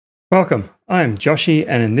Welcome, I'm Joshy,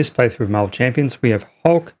 and in this playthrough of Marvel Champions, we have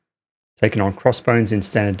Hulk taking on Crossbones in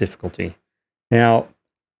standard difficulty. Now,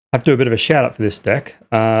 I have to do a bit of a shout out for this deck.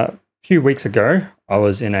 A few weeks ago, I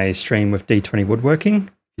was in a stream with D20 Woodworking.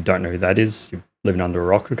 If you don't know who that is, you're living under a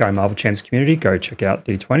rock regarding Marvel Champs community, go check out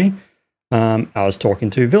D20. I was talking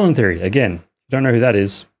to Villain Theory. Again, if you don't know who that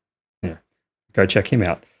is, yeah, go check him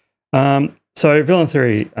out. So Villain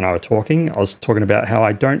Theory and I were talking. I was talking about how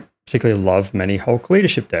I don't particularly love many Hulk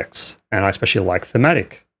leadership decks, and I especially like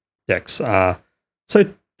thematic decks. So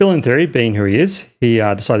Villain Theory, being who he is, he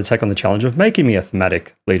decided to take on the challenge of making me a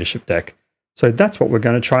thematic leadership deck. So that's what we're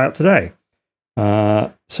going to try out today.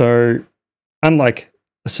 So unlike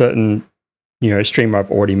a certain streamer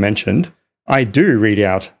I've already mentioned, I do read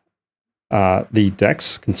out the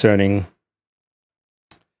decks concerning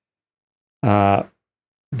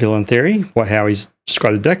Villain Theory, how he's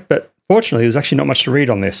described the deck, but fortunately there's actually not much to read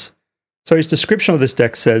on this. So his description of this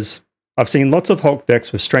deck says, I've seen lots of Hulk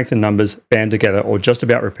decks with strength and numbers band together or just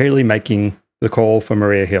about repeatedly making the call for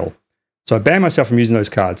Maria Hill. So I banned myself from using those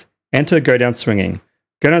cards. Enter Go Down Swinging.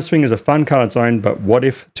 Go Down Swinging is a fun card on its own, but what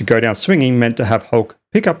if to go down swinging meant to have Hulk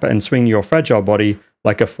pick up and swing your fragile body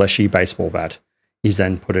like a fleshy baseball bat? He's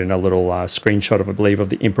then put in a little screenshot of, I believe, of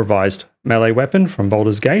the improvised melee weapon from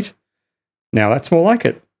Baldur's Gate. Now that's more like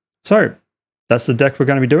it. So that's the deck we're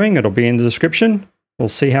going to be doing. It'll be in the description. We'll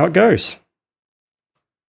see how it goes.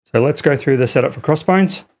 So let's go through the setup for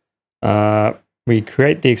Crossbones. We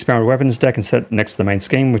create the experimental weapons deck and set it next to the main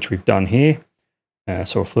scheme, which we've done here.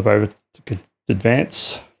 So we'll flip over to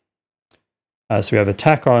advance. So we have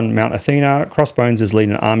attack on Mount Athena. Crossbones is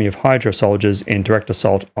leading an army of Hydra soldiers in direct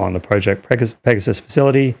assault on the Project Pegasus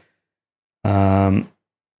facility. So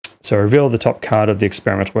reveal the top card of the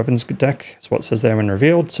experimental weapons deck. Is what it says there when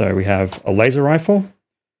revealed. So we have a laser rifle.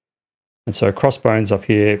 And so Crossbones up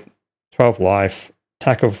here, 12 life,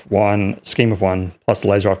 attack of 1, scheme of 1, plus the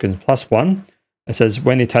laser rifle gives +1. It says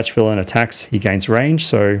when the attached villain attacks, he gains range.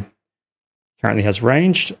 So currently has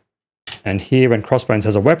ranged. And here when Crossbones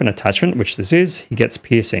has a weapon attachment, which this is, he gets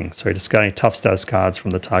piercing. So discarding tough status cards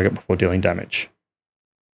from the target before dealing damage.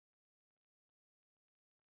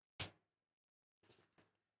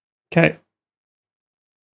 Okay.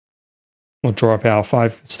 We'll draw up our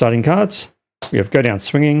 5 starting cards. We have Go Down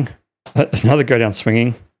Swinging, another Go Down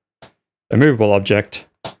Swinging, Immovable Object,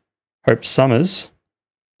 Hope Summers,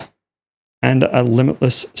 and a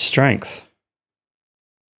Limitless Strength.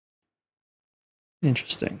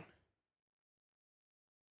 Interesting.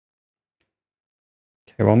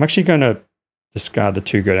 Okay, well, I'm actually going to discard the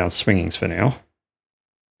 2 Go Down Swingings for now.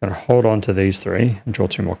 I'm going to hold on to these 3 and draw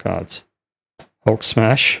 2 more cards. Hulk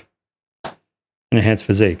Smash and Enhanced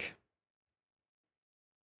Physique.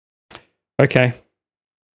 Okay.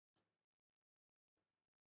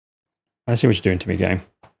 I see what you're doing to me, game.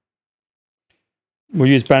 We'll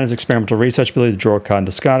use Banner's experimental research ability to draw a card and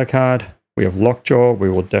discard a card. We have Lockjaw. We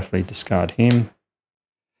will definitely discard him.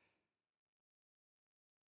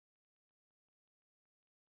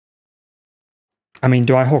 I mean,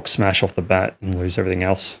 do I Hulk Smash off the bat and lose everything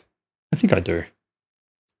else? I think I do.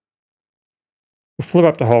 We'll flip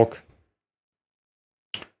up to Hulk.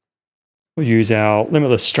 We'll use our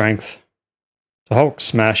Limitless Strength to Hulk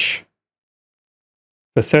Smash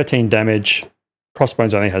for 13 damage.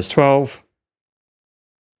 Crossbones only has 12.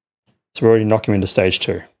 So we already knock him into stage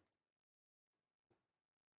 2.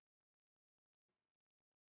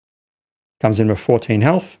 Comes in with 14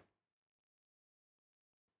 health.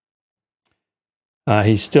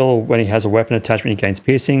 He's still, when he has a weapon attachment, he gains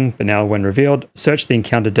piercing, but now when revealed, search the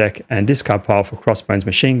encounter deck and discard pile for Crossbones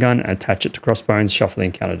machine gun and attach it to Crossbones, shuffle the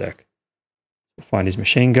encounter deck. We'll find his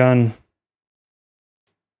machine gun.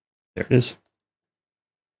 There it is.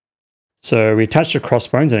 So we attach to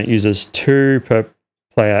Crossbones and it uses 2 per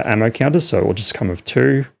player ammo counters, so it will just come with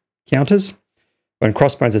 2 counters. When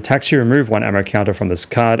Crossbones attacks you, remove 1 ammo counter from this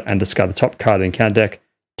card and discard the top card of the encounter deck.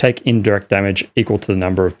 Take indirect damage equal to the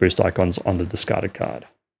number of boost icons on the discarded card.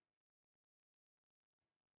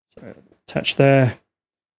 So attach there.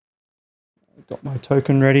 I've got my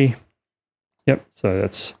token ready. Yep, so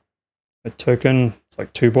that's a token. It's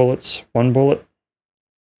like 2 bullets, 1 bullet.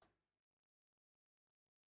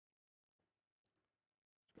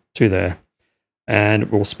 Two there.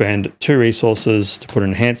 And we'll spend 2 resources to put an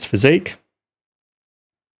Enhanced Physique.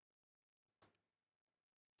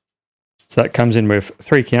 So that comes in with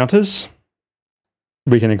 3 counters.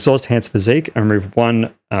 We can exhaust Enhanced Physique and remove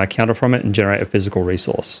 1 counter from it and generate a physical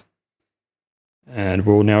resource. And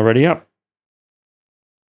we'll now ready up.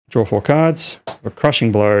 Draw 4 cards. A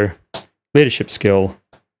Crushing Blow, Leadership Skill,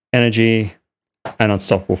 Energy, and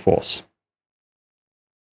Unstoppable Force.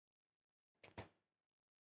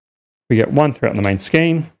 We get 1 threat on the main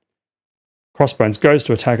scheme. Crossbones goes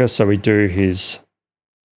to attack us, so we do his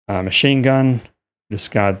machine gun.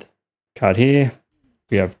 Discard card here.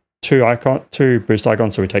 We have 2 boost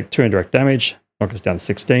icons, so we take 2 indirect damage. Knock us down to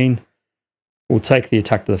 16. We'll take the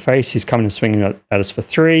attack to the face. He's coming and swinging at us for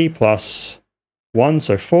 3 plus 1,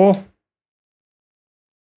 so 4.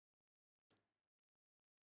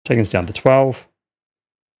 Taking us down to 12.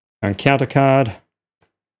 And counter card.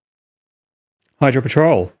 Hydra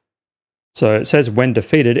Patrol. So it says when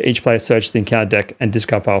defeated, each player searches the encounter deck and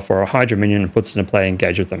discard pile for a Hydra minion and puts it in play,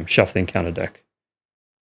 engage with them. Shuffle the encounter deck.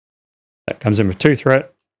 That comes in with 2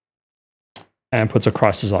 threat and puts a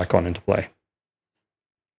crisis icon into play.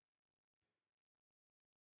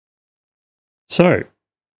 So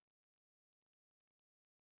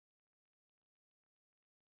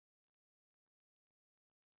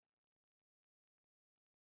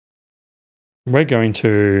we're going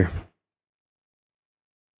to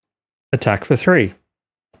attack for 3.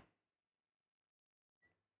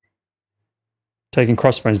 Taking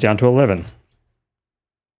Crossbones down to 11.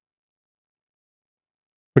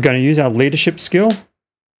 We're going to use our leadership skill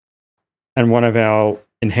and one of our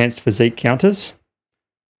enhanced physique counters.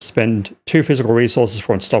 Spend 2 physical resources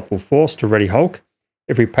for Unstoppable Force to ready Hulk.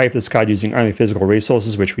 If we pay for this card using only physical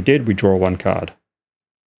resources, which we did, we draw 1 card.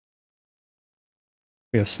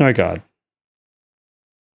 We have Snow Guard.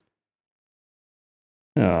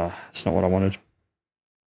 Ah, that's not what I wanted.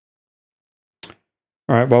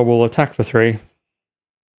 Alright, well, we'll attack for 3.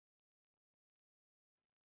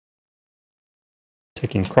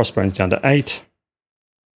 Taking Crossbones down to 8.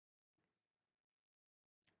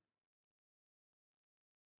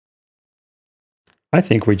 I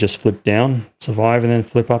think we just flip down, survive, and then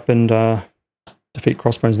flip up and defeat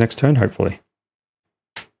Crossbones next turn, hopefully.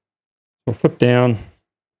 We'll flip down,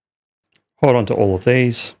 hold on to all of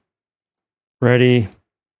these. Ready.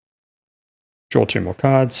 Draw 2 more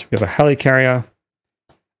cards. We have a Helicarrier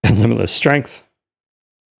and Limitless Strength.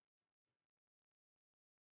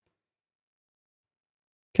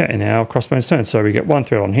 Okay, now Crossbones turn. So we get 1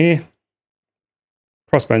 threat on here.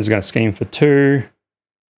 Crossbones is going to scheme for 2.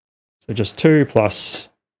 So just 2 plus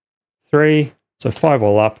 3. So 5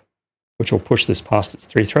 all up, which will push this past its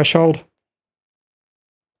 3 threshold.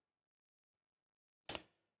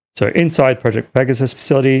 So inside Project Pegasus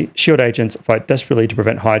facility, shield agents fight desperately to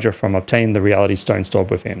prevent Hydra from obtaining the Reality Stone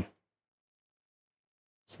stored within.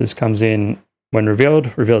 So this comes in when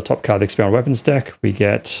revealed. Reveal the top card of the Experimental Weapons deck. We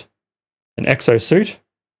get an exosuit.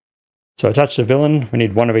 So attached to the villain, we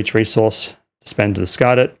need 1 of each resource to spend to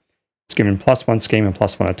discard it. It's given +1 scheme and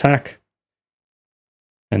 +1 attack.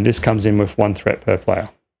 And this comes in with 1 threat per player.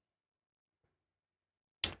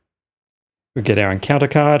 We get our encounter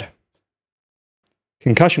card.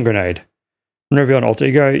 Concussion Grenade. When reveal an alter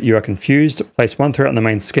ego, you are confused. Place 1 threat on the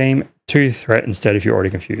main scheme, 2 threat instead if you're already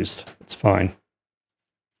confused. It's fine.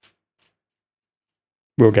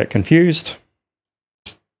 We'll get confused.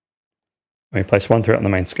 We place 1 threat on the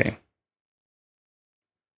main scheme.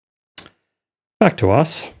 Back to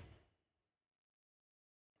us.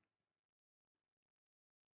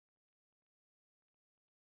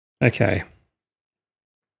 Okay.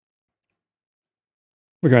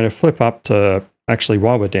 We're going to flip up to, actually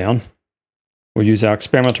while we're down, we'll use our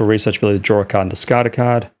experimental research ability to draw a card and discard a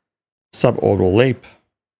card. Suborbital Leap.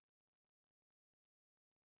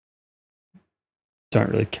 Don't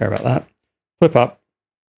really care about that. Flip up.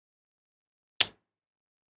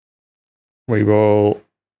 We will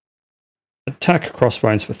attack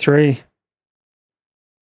Crossbones for 3.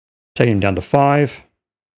 Take him down to 5.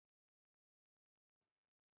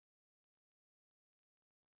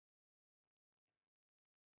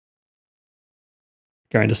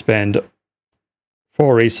 Going to spend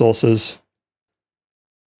 4 resources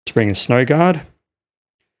to bring in Snow Guard.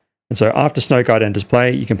 And so after Snow Guard enters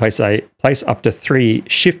play, you can place up to 3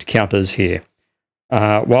 shift counters here.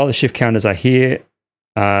 While the shift counters are here,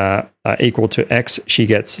 are equal to X, she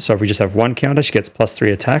gets, so if we just have 1 counter, she gets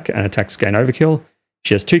 +3 attack, and attacks gain overkill.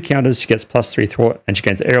 She has 2 counters, she gets +3 thwart, and she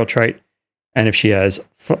gains the aerial trait. And if she has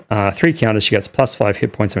 3 counters, she gets +5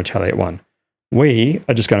 hit points and retaliate 1. We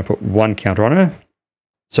are just going to put 1 counter on her.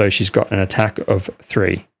 So she's got an attack of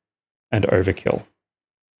 3 and overkill.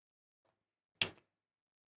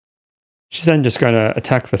 She's then just going to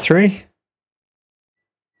attack for 3.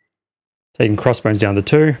 Taking Crossbones down to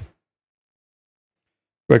 2.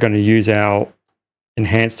 We're going to use our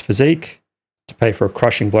enhanced physique to pay for a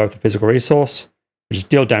crushing blow with the physical resource, which is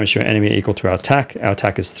deal damage to an enemy equal to our attack. Our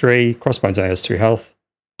attack is 3. Crossbones only has 2 health.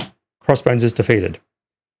 Crossbones is defeated.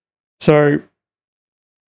 So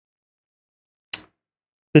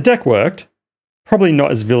the deck worked. Probably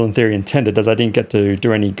not as villain theory intended, as I didn't get to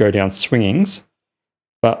do any go down swingings.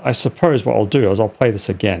 But I suppose what I'll do is I'll play this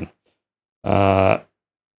again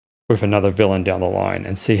with another villain down the line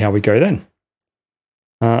and see how we go then.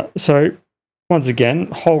 So once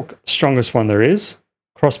again, Hulk, strongest one there is.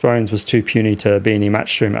 Crossbones was too puny to be any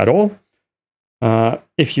match to him at all.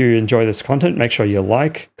 If you enjoy this content, make sure you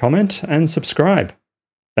like, comment, and subscribe.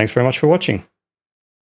 Thanks very much for watching.